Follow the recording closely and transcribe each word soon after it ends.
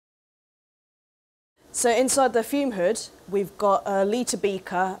So inside the fume hood, we've got a litre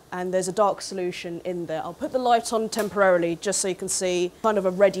beaker and there's a dark solution in there. I'll put the light on temporarily just so you can see kind of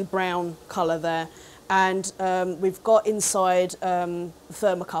a reddy brown colour there. And we've got inside the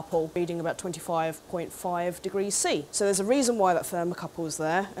thermocouple reading about 25.5 degrees C. So there's a reason why that thermocouple is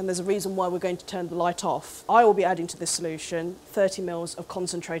there, and there's a reason why we're going to turn the light off. I will be adding to this solution 30 mils of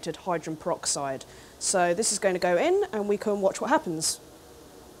concentrated hydrogen peroxide. So this is going to go in and we can watch what happens.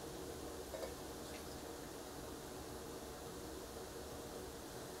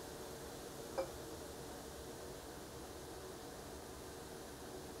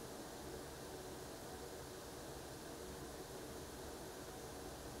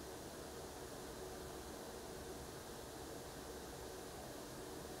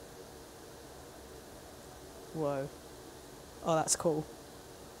 Whoa. Oh, that's cool.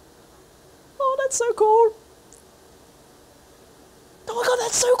 Oh, that's so cool. Oh my God,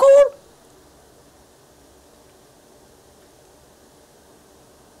 that's so cool.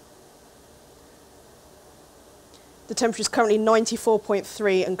 The temperature is currently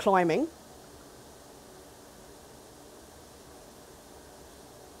 94.3 and climbing.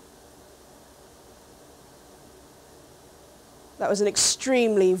 That was an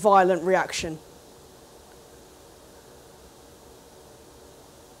extremely violent reaction.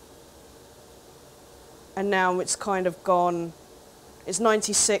 And now it's kind of gone, it's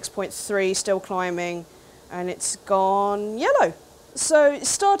 96.3, still climbing, and it's gone yellow. So it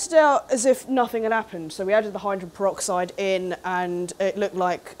started out as if nothing had happened. So we added the hydrogen peroxide in and it looked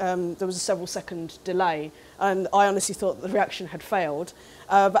like there was a several second delay. And I honestly thought the reaction had failed.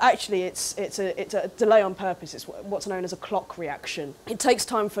 But actually it's a delay on purpose. It's what's known as a clock reaction. It takes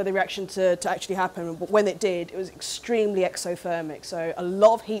time for the reaction to actually happen. But when it did, it was extremely exothermic. So a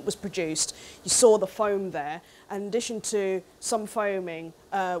lot of heat was produced. You saw the foam there. In addition to some foaming,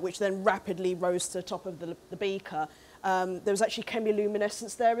 which then rapidly rose to the top of the beaker, there was actually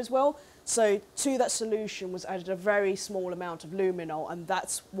chemiluminescence there as well. So to that solution was added a very small amount of luminol, and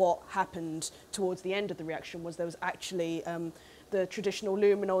that's what happened towards the end of the reaction. Was there was actually the traditional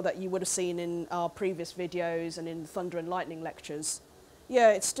luminol that you would have seen in our previous videos and in thunder and lightning lectures.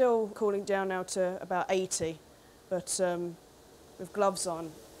 Yeah, it's still cooling down now to about 80, but with gloves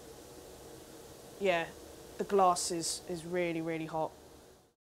on, yeah, the glass is really, really hot.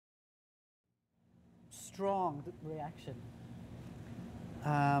 Strong reaction.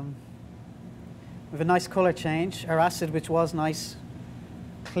 We have a nice colour change. Our acid, which was nice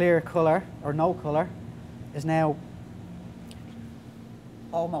clear colour or no colour, is now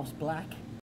almost black.